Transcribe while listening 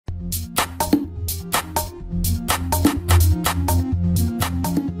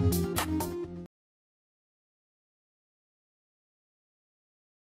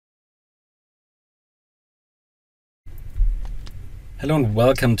Hello and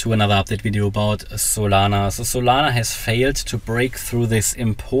welcome to another update video about Solana. So Solana has failed to break through this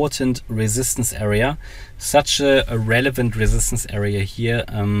important resistance area, such a relevant resistance area here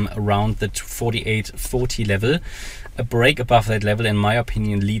around the 48.40 level. A break above that level, in my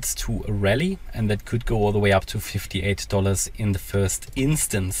opinion, leads to a rally, and that could go all the way up to $58 in the first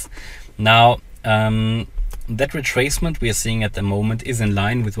instance. Now, that retracement we are seeing at the moment is in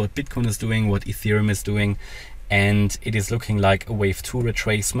line with what Bitcoin is doing, what Ethereum is doing, and it is looking like a wave 2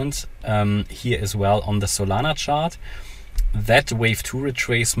 retracement here as well on the Solana chart. That wave 2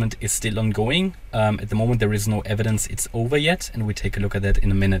 retracement is still ongoing. At the moment there is no evidence it's over yet, and we take a look at that in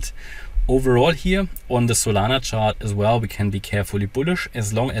a minute. Overall here on the Solana chart as well, we can be carefully bullish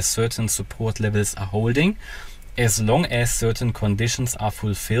as long as certain support levels are holding, as long as certain conditions are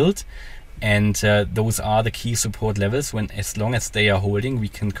fulfilled. And those are the key support levels. As long as they are holding, we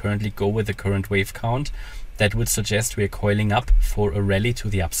can currently go with the current wave count. That would suggest we are coiling up for a rally to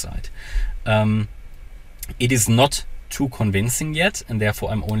the upside. It is not too convincing yet, and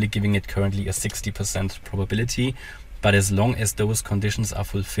therefore I'm only giving it currently a 60% probability. But as long as those conditions are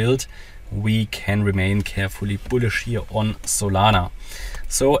fulfilled, we can remain carefully bullish here on Solana.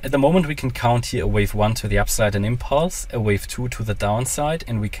 So at the moment we can count here a wave 1 to the upside, an impulse, a wave 2 to the downside,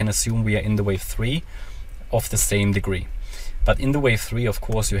 and we can assume we are in the wave 3 of the same degree. But in the wave 3, of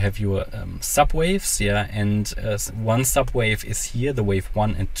course, you have your subwaves, yeah, and one subwave is here, the wave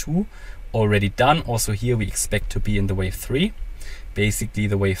 1 and 2, already done. Also here we expect to be in the wave 3, basically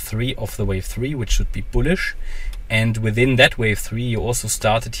the wave 3 of the wave 3, which should be bullish. And within that wave 3, you also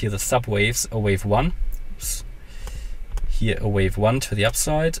started here the subwaves, a wave 1, oops, here a wave 1 to the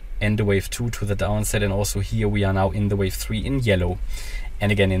upside, and a wave 2 to the downside, and also here we are now in the wave 3 in yellow.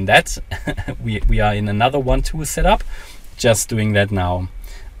 And again in that, we are in another 1-2 setup. Just doing that now.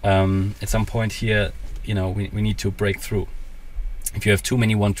 At some point here, you know, we need to break through. If you have too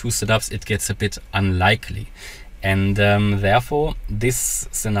many 1-2 setups, it gets a bit unlikely. And therefore, this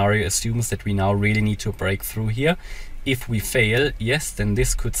scenario assumes that we now really need to break through here. If we fail, yes, then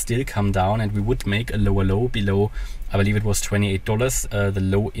this could still come down and we would make a lower low below, I believe it was $28, the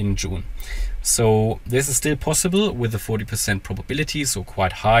low in June. So this is still possible with a 40% probability, so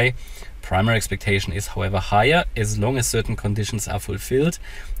quite high. Primary expectation is, however, higher as long as certain conditions are fulfilled,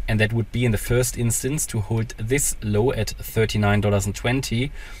 and that would be in the first instance to hold this low at $39.20,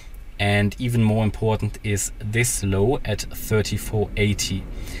 and even more important is this low at $34.80.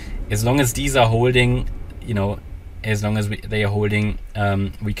 As long as these are holding, you know, as long as they are holding,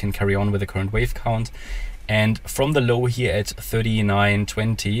 we can carry on with the current wave count. And from the low here at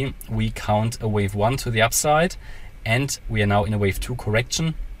 $39.20, we count a wave 1 to the upside, and we are now in a wave 2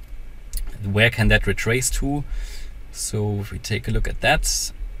 correction. Where can that retrace to? So if we take a look at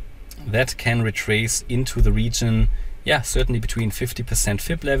that, that can retrace into the region, yeah, certainly between 50%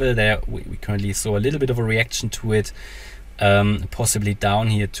 fib level. There we currently saw a little bit of a reaction to it, possibly down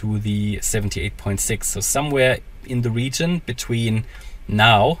here to the 78.6. So somewhere in the region between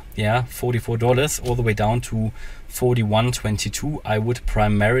now, yeah, $44 all the way down to $41.22, I would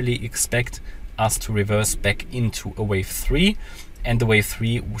primarily expect us to reverse back into a wave 3. And the wave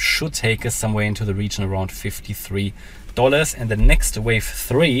 3 should take us somewhere into the region around $53. And the next wave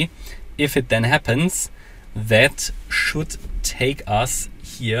 3, if it then happens, that should take us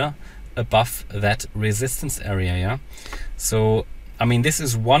here above that resistance area. Yeah. So, I mean, this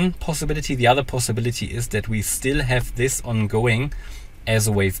is one possibility. The other possibility is that we still have this ongoing as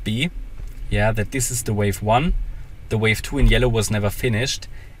a wave B. Yeah, that this is the wave 1. The wave 2 in yellow was never finished,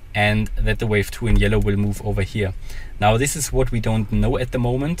 and that the wave 2 in yellow will move over here. Now this is what we don't know at the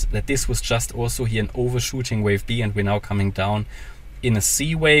moment, that this was just also here an overshooting wave B, and we're now coming down in a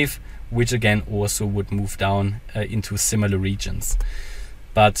C wave, which again also would move down into similar regions.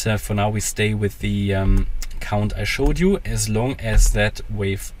 But for now we stay with the count I showed you, as long as that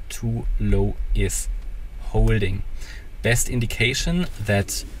wave 2 low is holding. Best indication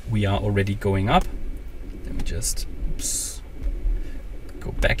that we are already going up. Let me just, oops,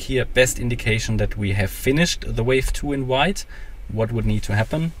 go back here. Best indication that we have finished the wave 2 in white. What would need to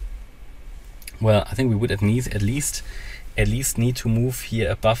happen? Well, I think we would at least need to move here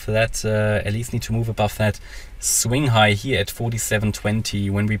above that, at least need to move above that swing high here at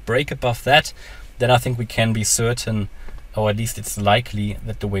 47.20. When we break above that, then I think we can be certain, or at least it's likely,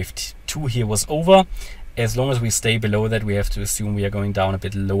 that the wave 2 here was over. As long as we stay below that, we have to assume we are going down a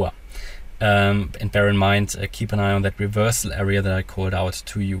bit lower. And bear in mind, keep an eye on that reversal area that I called out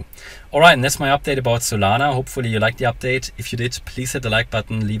to you. Alright, and that's my update about Solana. Hopefully you liked the update. If you did, please hit the like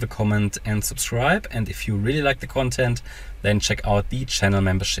button, leave a comment and subscribe. And if you really like the content, then check out the channel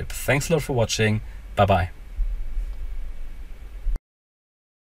membership. Thanks a lot for watching. Bye bye.